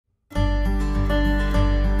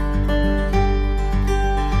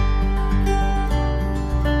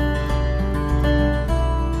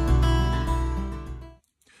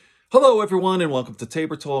Hello, everyone, and welcome to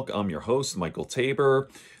Tabor Talk. I'm your host, Michael Tabor.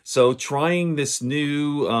 So, trying this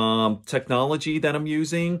new technology that I'm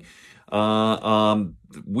using. We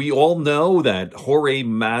all know that Jorge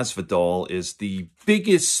Masvidal is the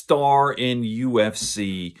biggest star in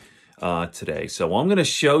UFC today. So, I'm going to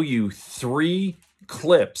show you 3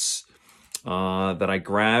 clips that I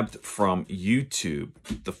grabbed from YouTube.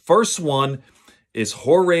 The first one is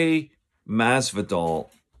Jorge Masvidal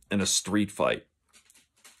in a street fight.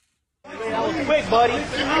 Quick, buddy.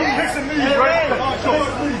 Come on, Ray. Come on,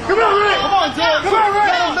 Jorge. Come on, Ray.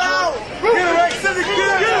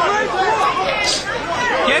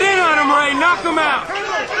 Get in on him, Ray. Knock him out.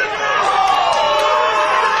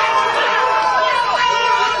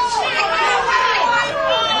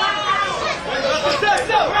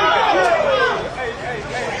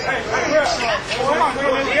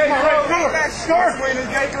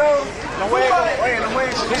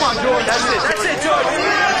 Come on, Jorge. That's it, Jorge.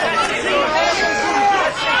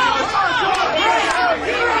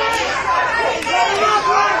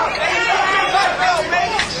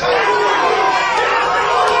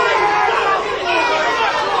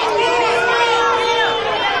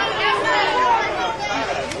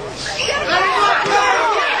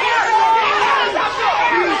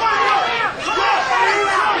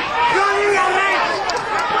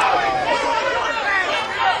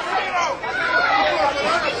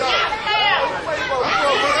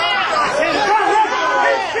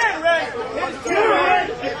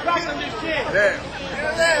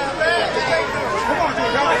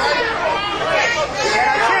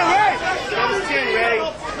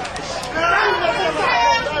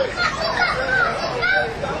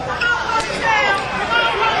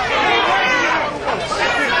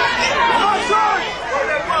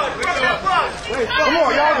 Come on,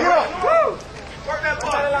 y'all, get up. Woo! Work that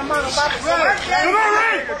ball. Come on,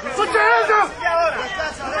 Ray. Put your hands up.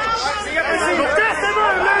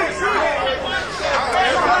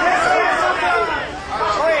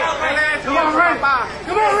 Come on, Ray.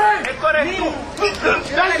 Come on, Ray.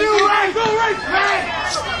 That's you, Ray. Go, Ray.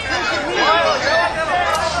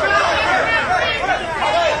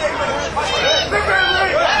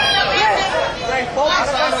 Ray, focus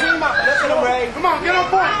on him. Listen to Ray. Come on, get on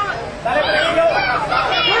point. Dale, Pedro.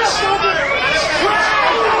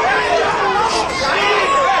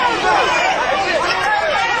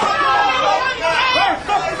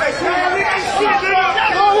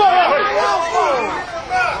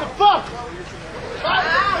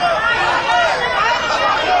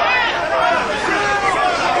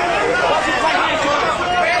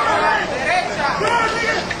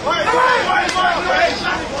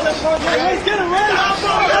 Get him, Ray.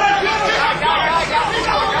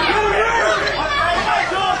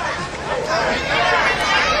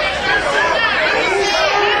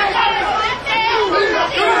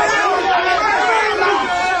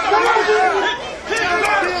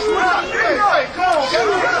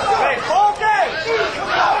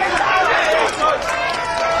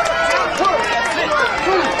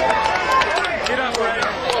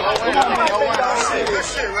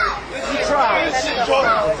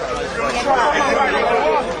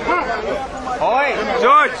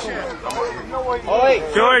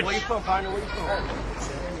 George.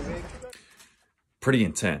 Pretty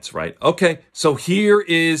intense, right? Okay, so here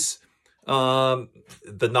is the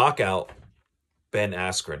knockout Ben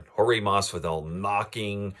Askren. Jorge Masvidal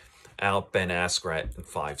knocking out Ben Askren in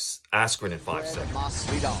 5 seconds.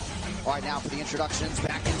 Masvidal. All right, now for the introductions,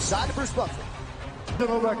 back inside of Bruce Buffer.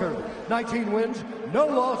 Record, 19 wins, no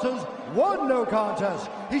losses, 1 no contest.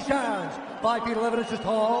 He stands 5 feet 11 inches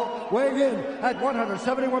tall, weighing in at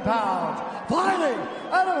 171 pounds. Fighting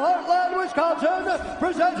out of Heartland, Wisconsin,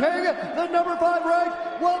 presenting the number 5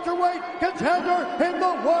 ranked welterweight contender in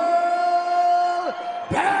the world,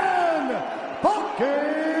 Ben Askren.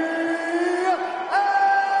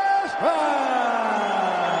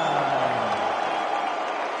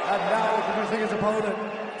 And now introducing his opponent,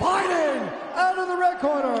 fighting out of the red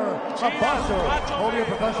corner, a boxer holding a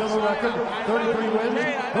professional record, 33 wins,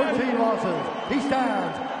 13 losses. He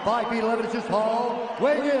stands 5 feet 11 inches tall,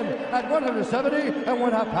 weighing in at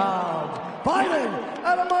 170.5 pounds. Fighting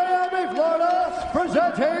out of Miami, Florida,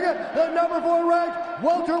 presenting the number 4 ranked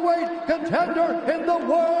welterweight contender in the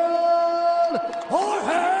world,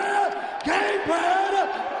 Jorge Masvidal.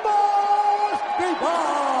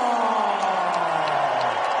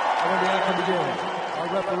 And when the action begins, our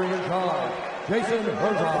referee in charge, Jason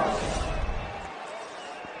Herzog.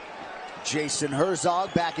 Jason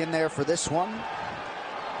Herzog back in there for this one.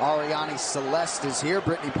 Ariane Celeste is here.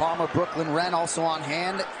 Brittany Palmer, Brooklyn Wren also on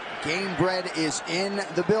hand. Game Bread is in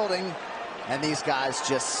the building. And these guys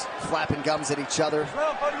just flapping gums at each other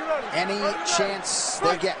any chance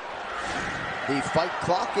they get. The fight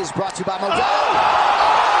clock is brought to you by Modelo.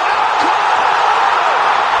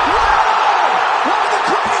 One of the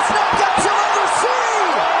greatest knockouts you'll ever see!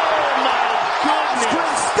 Oh my goodness!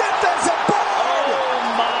 Askren stiff as a board! Oh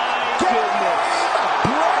my goodness!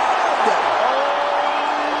 Bread!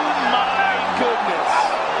 Oh my goodness!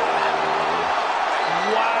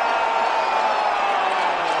 Wow!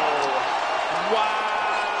 Wow!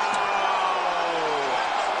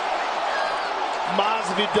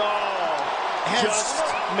 Masvidal just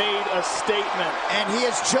made a statement. And he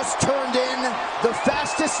has just turned in the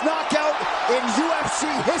fastest knockout in UFC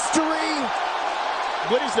history.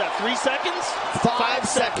 What is that, 3 seconds? 5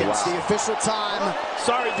 seconds, Wow. the official time.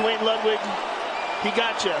 Sorry, Dwayne Ludwig. He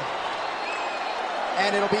got you.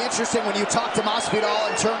 And it'll be interesting when you talk to Masvidal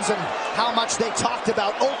in terms of how much they talked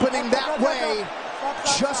about opening that way.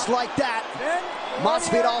 Just like that,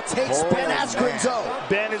 Masvidal takes Ben Askren's O.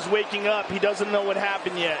 Ben is waking up. He doesn't know what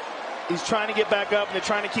happened yet. He's trying to get back up, and they're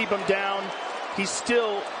trying to keep him down. He's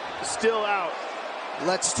still out.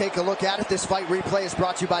 Let's take a look at it. This fight replay is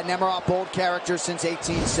brought to you by Nemiroff, bold character since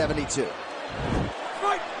 1872.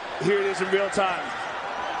 Here it is in real time.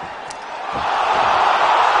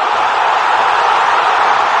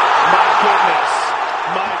 My goodness.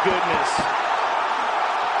 My goodness.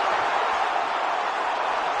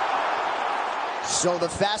 So the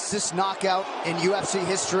fastest knockout in UFC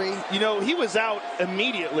history. You know, he was out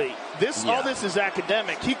immediately. All this is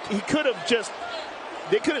academic. He could have just,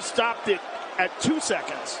 they could have stopped it at 2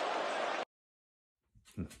 seconds.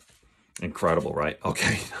 Incredible, right?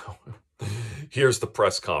 Okay. Here's the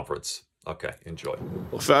press conference. Okay, enjoy.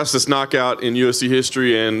 Well, fastest knockout in UFC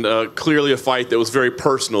history, and clearly a fight that was very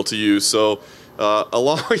personal to you. So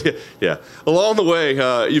along the way,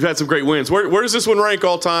 you've had some great wins. Where does this one rank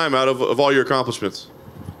all time out of all your accomplishments?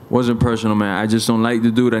 Wasn't personal, man. I just don't like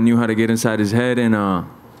the dude. I knew how to get inside his head, and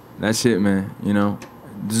that's it, man. You know,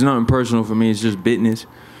 there's nothing personal for me. It's just business.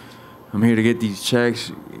 I'm here to get these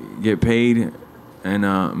checks, get paid,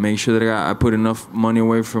 and make sure that I put enough money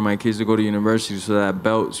away for my kids to go to university, so that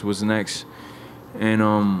belts was next. And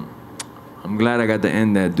I'm glad I got to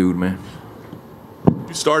end that dude, man.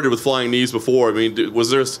 You started with flying knees before. I mean, was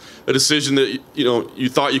there a decision that you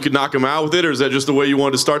thought you could knock him out with it, or is that just the way you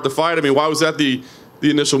wanted to start the fight? I mean, why was that the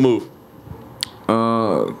initial move?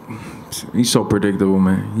 He's so predictable,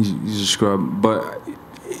 man. He's a scrub. But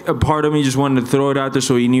a part of me just wanted to throw it out there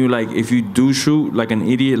so he knew, like, if you do shoot like an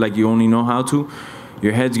idiot, like you only know how to,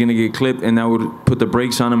 your head's going to get clipped, and that would put the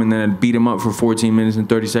brakes on him, and then I'd beat him up for 14 minutes and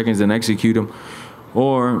 30 seconds and execute him.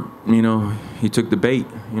 Or, he took the bait.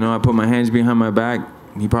 I put my hands behind my back.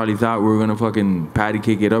 He probably thought we were going to fucking patty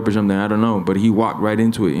kick it up or something. I don't know. But he walked right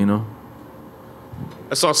into it,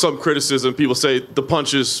 I saw some criticism. People say the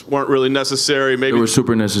punches weren't really necessary. Maybe they were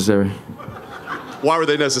super necessary. Why were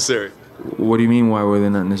they necessary? What do you mean, why were they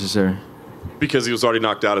not necessary? Because he was already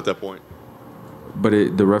knocked out at that point. But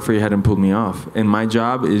the referee hadn't pulled me off. And my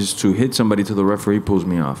job is to hit somebody till the referee pulls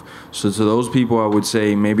me off. So to those people, I would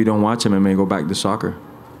say maybe don't watch him and may go back to soccer.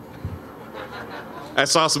 I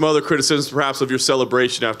saw some other criticisms perhaps of your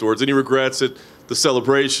celebration afterwards. Any regrets at the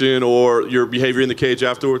celebration or your behavior in the cage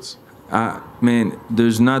afterwards? Man,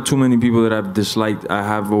 there's not too many people that I've disliked. I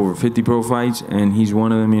have over 50 pro fights, and he's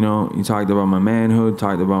one of them. He talked about my manhood,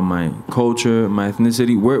 talked about my culture, my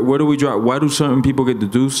ethnicity. Where do we drop? Why do certain people get to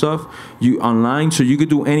do stuff online so you could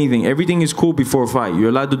do anything? Everything is cool before a fight. You're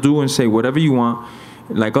allowed to do and say whatever you want,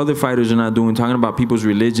 like other fighters are not doing, talking about people's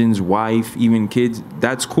religions, wife, even kids.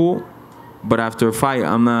 That's cool. But after a fight,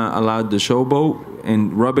 I'm not allowed to showboat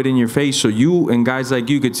and rub it in your face so you and guys like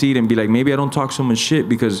you could see it and be like, maybe I don't talk so much shit,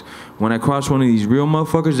 because when I cross one of these real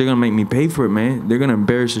motherfuckers, they're going to make me pay for it, man. They're going to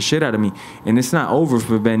embarrass the shit out of me. And it's not over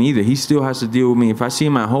for Ben either. He still has to deal with me. If I see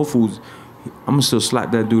him at Whole Foods, I'm going to still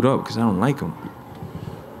slap that dude up because I don't like him.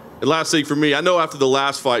 And last thing for me, I know after the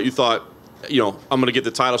last fight you thought, I'm going to get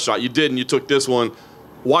the title shot. You didn't. You took this one.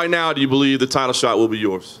 Why now do you believe the title shot will be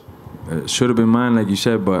yours? It should have been mine, like you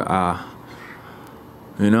said, but I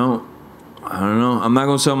don't know. I'm not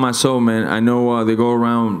going to sell my soul, man. I know they go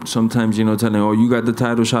around sometimes, telling, oh, you got the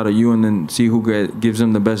title shot or you, and then see who gives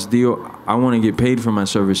them the best deal. I want to get paid for my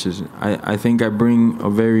services. I think I bring a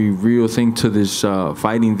very real thing to this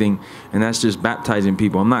fighting thing, and that's just baptizing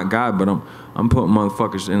people. I'm not God, but I'm putting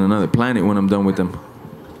motherfuckers in another planet when I'm done with them.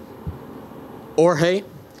 Jorge,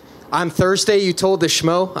 on Thursday, you told the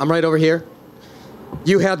schmo, I'm right over here,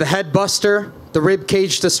 you had the head buster, the rib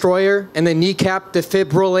cage destroyer, and the kneecap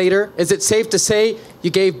defibrillator. Is it safe to say you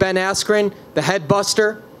gave Ben Askren the head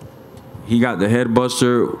buster? He got the head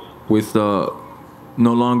buster with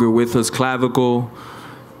no longer with us, clavicle.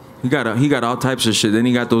 He got all types of shit. Then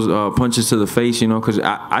he got those punches to the face, you know, because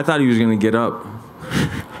I thought he was going to get up.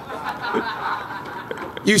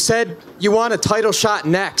 You said you want a title shot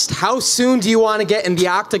next. How soon do you want to get in the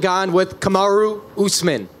octagon with Kamaru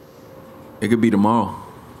Usman? It could be tomorrow.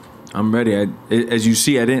 I'm ready. As you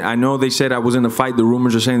see, I know they said I was in a fight. The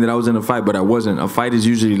rumors are saying that I was in a fight, but I wasn't. A fight is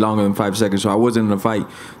usually longer than 5 seconds, so I wasn't in a fight.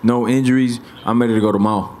 No injuries. I'm ready to go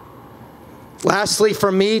tomorrow. Lastly,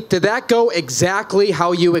 from me, did that go exactly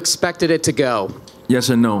how you expected it to go? Yes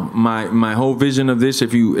and no. My whole vision of this,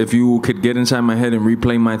 if you could get inside my head and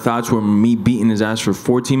replay my thoughts, were me beating his ass for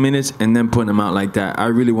 14 minutes and then putting him out like that. I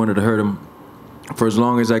really wanted to hurt him for as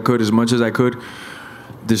long as I could, as much as I could,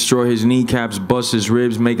 destroy his kneecaps, bust his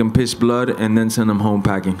ribs, make him piss blood, and then send him home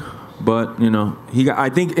packing. But, you know, I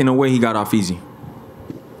think in a way he got off easy.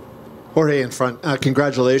 Jorge in front.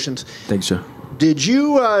 Congratulations. Thanks, sir. Did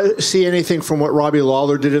you see anything from what Robbie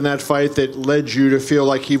Lawler did in that fight that led you to feel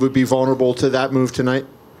like he would be vulnerable to that move tonight?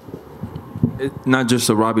 Not just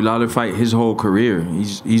the Robbie Lawler fight, his whole career.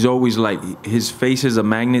 He's always like, his face is a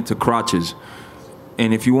magnet to crotches.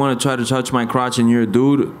 And if you want to try to touch my crotch and you're a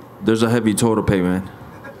dude, there's a heavy toll to pay, man.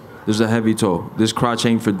 There's a heavy toll. This crotch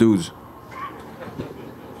ain't for dudes.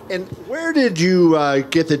 And where did you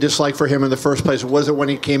get the dislike for him in the first place? Was it when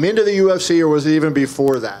he came into the UFC, or was it even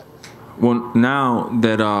before that? Well, now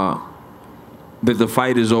that the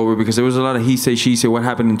fight is over, because there was a lot of he say, she say, what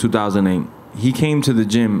happened in 2008. He came to the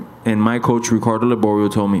gym, and my coach, Ricardo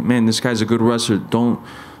Laborio, told me, man, this guy's a good wrestler.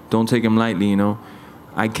 Don't take him lightly, you know.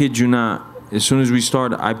 I kid you not. As soon as we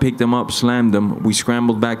started, I picked him up, slammed him. We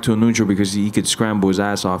scrambled back to a neutral because he could scramble his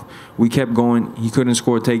ass off. We kept going. He couldn't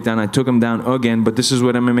score a takedown. I took him down again, but this is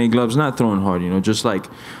what MMA gloves, not throwing hard, you know, just like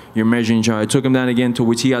you're measuring charge. I took him down again, to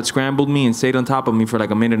which he out scrambled me and stayed on top of me for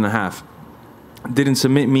like a minute and a half. Didn't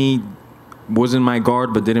submit me, wasn't my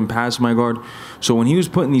guard, but didn't pass my guard. So when he was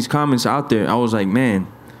putting these comments out there, I was like, man,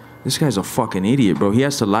 this guy's a fucking idiot, bro. He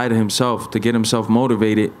has to lie to himself to get himself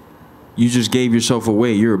motivated. You just gave yourself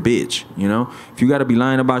away. You're a bitch, you know? If you got to be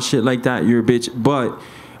lying about shit like that, you're a bitch. But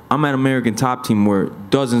I'm at American Top Team where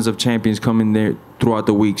dozens of champions come in there throughout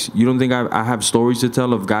the weeks. You don't think I have stories to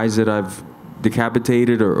tell of guys that I've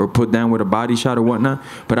decapitated or put down with a body shot or whatnot?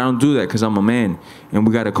 But I don't do that because I'm a man, and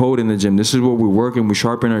we got a code in the gym. This is where we work, and we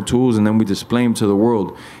sharpen our tools, and then we display them to the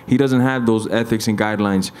world. He doesn't have those ethics and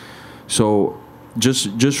guidelines. So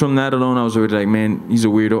just from that alone, I was already like, man, he's a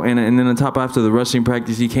weirdo. And then on top, after the wrestling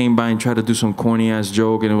practice, he came by and tried to do some corny-ass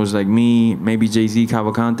joke, and it was like me, maybe Jay-Z,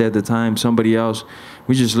 Cavalcante at the time, somebody else.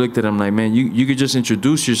 We just looked at him like, man, you could just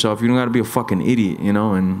introduce yourself. You don't got to be a fucking idiot, you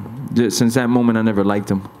know? And since that moment, I never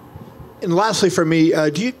liked him. And lastly, for me,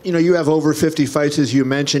 you have over 50 fights, as you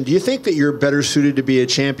mentioned. Do you think that you're better suited to be a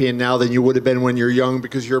champion now than you would have been when you're young,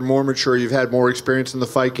 because you're more mature, you've had more experience in the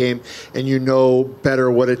fight game, and you know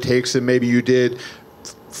better what it takes than maybe you did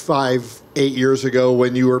 5, 8 years ago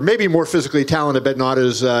when you were maybe more physically talented but not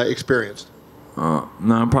as experienced? No,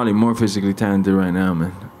 I'm probably more physically talented right now,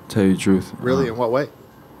 man. Tell you the truth. Really? In what way?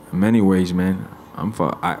 In many ways, man.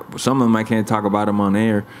 Some of them I can't talk about them on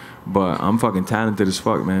air, but I'm fucking talented as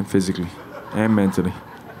fuck, man, physically and mentally.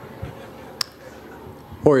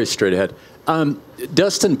 Jorge, straight ahead.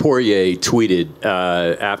 Dustin Poirier tweeted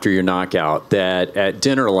after your knockout that at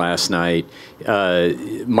dinner last night,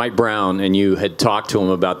 Mike Brown and you had talked to him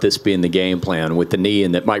about this being the game plan with the knee,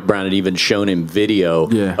 and that Mike Brown had even shown him video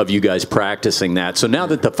of you guys practicing that. So now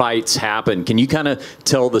that the fight's happened, can you kind of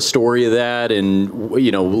tell the story of that and,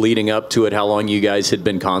 you know, leading up to it, how long you guys had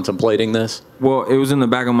been contemplating this? Well, it was in the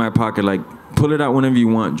back of my pocket, like, pull it out whenever you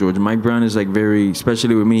want, George. Mike Brown is like very,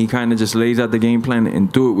 especially with me, he kind of just lays out the game plan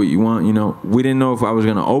and do it what you want, you know. We didn't know if I was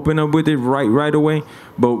going to open up with it right away,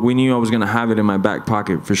 but we knew I was going to have it in my back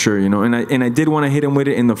pocket for sure, you know. And I did want to hit him with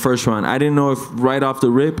it in the first round. I didn't know if right off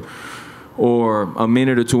the rip or a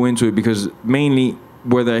minute or two into it, because mainly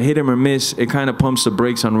whether I hit him or miss, it kind of pumps the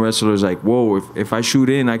brakes on wrestlers like, whoa, if I shoot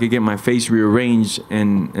in, I could get my face rearranged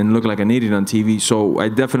and look like an idiot on TV. So I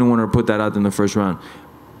definitely wanted to put that out in the first round.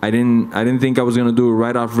 I didn't think I was going to do it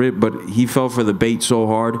right off rip, but he fell for the bait so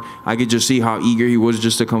hard. I could just see how eager he was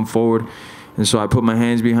just to come forward. And so I put my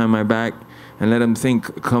hands behind my back and let him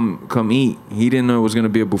think, come eat. He didn't know it was going to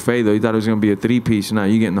be a buffet, though. He thought it was going to be a three-piece. Now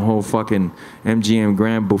you're getting the whole fucking MGM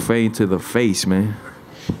Grand buffet to the face, man.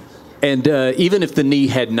 And even if the knee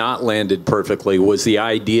had not landed perfectly, was the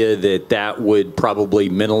idea that that would probably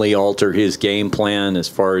mentally alter his game plan as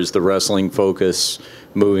far as the wrestling focus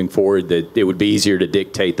moving forward, that it would be easier to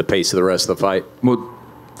dictate the pace of the rest of the fight? Well,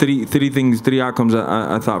 three outcomes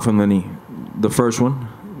I thought from the knee. The first one,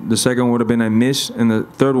 The second would have been I miss, and the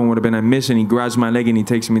third one would have been I miss, and he grabs my leg and he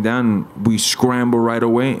takes me down, and we scramble right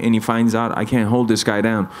away, and he finds out I can't hold this guy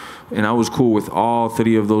down. And I was cool with all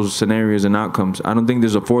three of those scenarios and outcomes. I don't think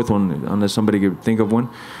there's a fourth one unless somebody could think of one.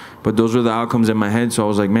 But those were the outcomes in my head, so I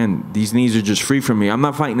was like, man, these knees are just free from me. I'm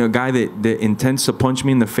not fighting a guy that intends to punch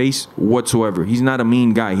me in the face whatsoever. He's not a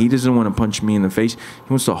mean guy. He doesn't want to punch me in the face. He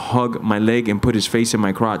wants to hug my leg and put his face in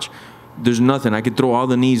my crotch. There's nothing. I could throw all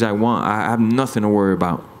the knees I want. I have nothing to worry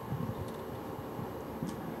about.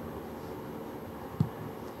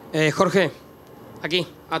 Jorge, aquí,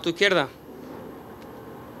 a tu izquierda.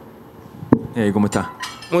 Hey, ¿cómo está?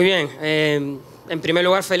 Muy bien. En primer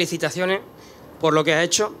lugar, felicitaciones por lo que has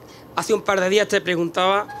hecho. Hace un par de días te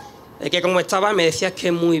preguntaba que cómo estabas, me decías que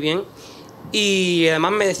muy bien. Y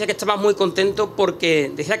además me decías que estabas muy contento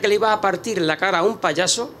porque decías que le ibas a partir la cara a un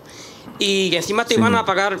payaso y que encima te iban a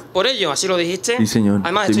pagar por ello, así lo dijiste. Sí, señor.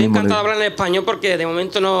 Además, estoy encantado de hablar en español porque de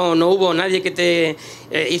momento no hubo nadie que te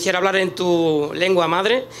hiciera hablar en tu lengua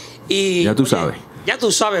madre. Y, ya tú sabes. Ya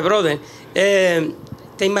tú sabes, brother.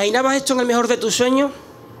 ¿Te imaginabas esto en el mejor de tus sueños?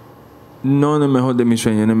 No en el mejor de mis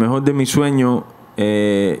sueños. En el mejor de mis sueños,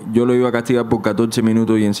 yo lo iba a castigar por 14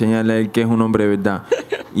 minutos y enseñarle a él que es un hombre de verdad.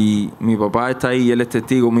 Y mi papá está ahí y él es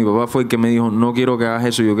testigo. Mi papá fue el que me dijo, no quiero que hagas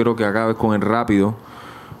eso, yo quiero que acabes con él rápido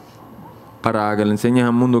para que le enseñes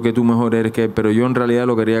al mundo que tú mejor eres que él. Pero yo en realidad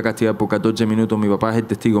lo quería castigar por 14 minutos. Mi papá es el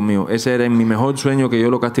testigo mío. Ese era mi mejor sueño, que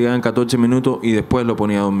yo lo castigara en 14 minutos y después lo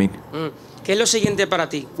ponía a dormir. ¿Qué es lo siguiente para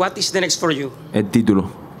ti? What is the next for you? El título.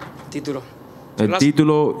 Título. El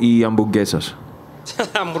título y hamburguesas.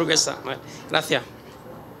 Hamburguesa. Vale. Gracias.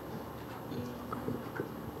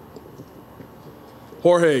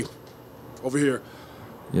 Jorge, over here.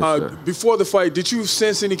 Yes, before the fight, did you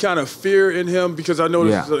sense any kind of fear in him? Because I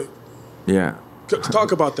noticed. Yeah.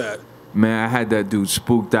 Talk about that. Man, I had that dude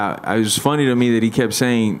spooked out. It was funny to me that he kept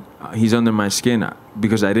saying he's under my skin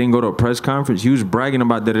because I didn't go to a press conference. He was bragging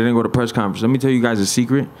about that I didn't go to a press conference. Let me tell you guys a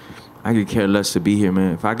secret. I could care less to be here,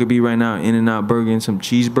 man. If I could be right now In-N-Out Burger and some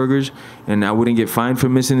cheeseburgers and I wouldn't get fined for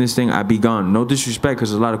missing this thing, I'd be gone. No disrespect, because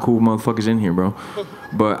there's a lot of cool motherfuckers in here, bro.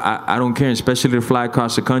 But I don't care, especially to fly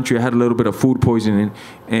across the country. I had a little bit of food poisoning,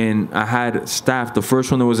 and I had staph. The first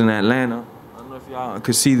one that was in Atlanta, I don't know if y'all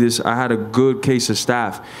could see this, I had a good case of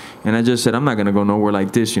staph. And I just said, I'm not going to go nowhere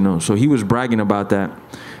like this, you know. So he was bragging about that.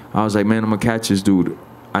 I was like, man, I'm going to catch this dude.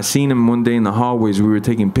 I seen him one day in the hallways. We were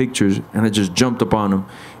taking pictures, and I just jumped up on him.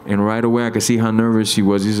 And right away, I could see how nervous he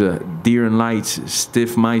was. He's a deer in lights,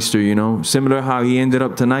 stiff meister, you know. Similar how he ended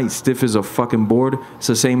up tonight, stiff as a fucking board. It's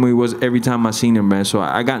the same way he was every time I seen him, man. So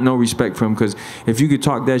I got no respect for him, because if you could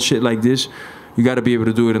talk that shit like this, you got to be able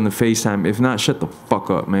to do it in the FaceTime. If not, shut the fuck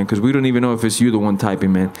up, man, because we don't even know if it's you the one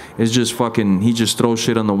typing, man. It's just fucking, he just throws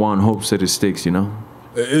shit on the wall and hopes that it sticks, you know.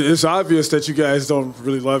 It's obvious that you guys don't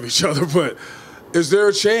really love each other, but is there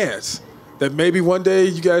a chance that maybe one day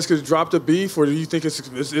you guys could drop the beef, or do you think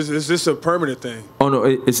is this a permanent thing? Oh, no,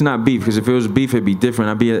 it's not beef, because if it was beef, it'd be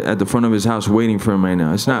different. I'd be at the front of his house waiting for him right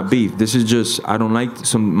now. It's not beef. This is just, I don't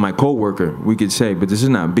like my coworker, we could say, but this is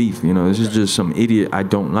not beef, you know. This is just some idiot I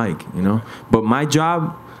don't like, you know. But my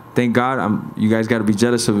job, thank God, you guys got to be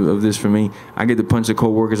jealous of this for me. I get to punch the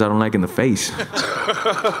coworkers I don't like in the face.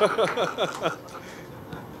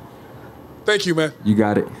 Thank you, man. You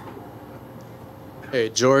got it. Hey,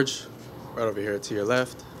 George, right over here to your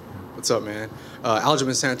left. What's up, man?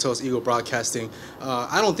 Aljamain Santos, Eagle Broadcasting.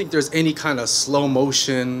 I don't think there's any kind of slow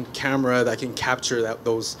motion camera that can capture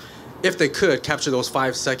those, if they could, capture those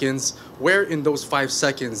 5 seconds. Where in those 5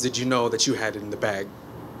 seconds did you know that you had it in the bag?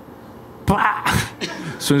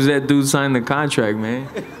 As soon as that dude signed the contract, man.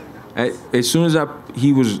 As soon as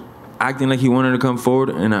he was acting like he wanted to come forward,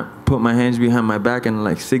 and I put my hands behind my back and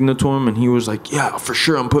like signal to him, and he was like, yeah, for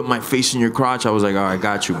sure, I'm putting my face in your crotch. I was like, all right, I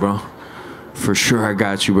got you, bro. For sure, I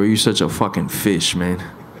got you, bro. You're such a fucking fish, man.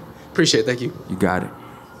 Appreciate it. Thank you. You got it.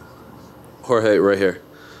 Jorge, right here.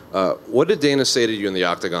 What did Dana say to you in the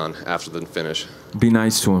octagon after the finish? Be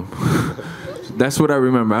nice to him. That's what I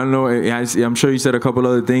remember. I don't know. I'm sure he said a couple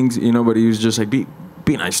other things, you know, but he was just like,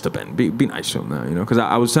 be nice to Ben. Be nice to him now, you know. Because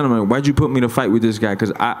I was telling him, why'd you put me to fight with this guy?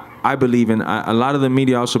 Because I believe in, a lot of the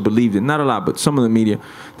media also believed it. Not a lot, but some of the media,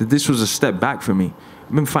 that this was a step back for me.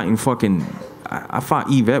 I've been fighting fucking, I fought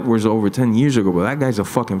Yves Edwards over 10 years ago, but that guy's a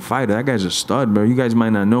fucking fighter. That guy's a stud, bro. You guys might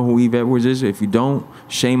not know who Yves Edwards is. If you don't,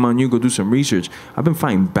 shame on you. Go do some research. I've been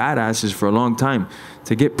fighting badasses for a long time.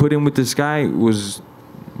 To get put in with this guy was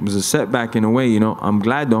a setback in a way, you know. I'm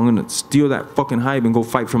glad, though. I'm going to steal that fucking hype and go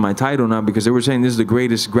fight for my title now, because they were saying this is the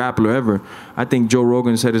greatest grappler ever. I think Joe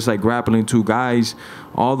Rogan said it's like grappling two guys.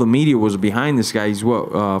 All the media was behind this guy. He's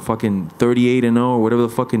what, fucking 38-0 or whatever the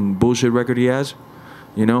fucking bullshit record he has.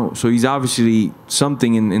 You know, so he's obviously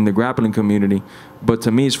something in the grappling community. But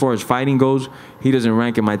to me, as far as fighting goes, he doesn't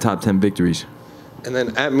rank in my top 10 victories. And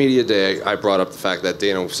then at Media Day, I brought up the fact that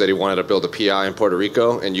Dana said he wanted to build a PI in Puerto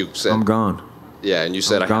Rico, and you said... I'm gone. Yeah, and you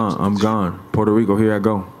said... I'm gone. Puerto Rico, here I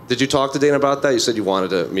go. Did you talk to Dana about that? You said you wanted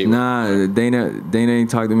to meet with him. Dana ain't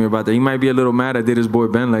talked to me about that. He might be a little mad I did his boy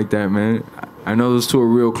Ben like that, man. I know those two are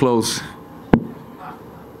real close.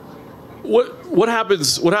 What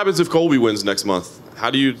happens if Colby wins next month? How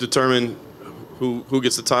do you determine who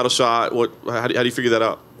gets the title shot? How do you figure that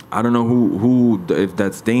out? I don't know who if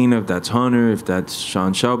that's Dana, if that's Hunter, if that's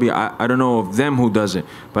Sean Shelby. I don't know of them who does it.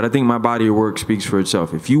 But I think my body of work speaks for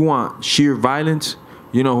itself. If you want sheer violence,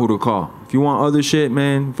 you know who to call. If you want other shit,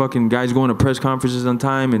 man, fucking guys going to press conferences on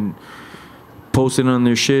time and posting on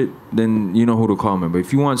their shit, then you know who to call, man. But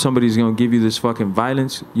if you want somebody who's going to give you this fucking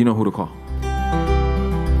violence, you know who to call.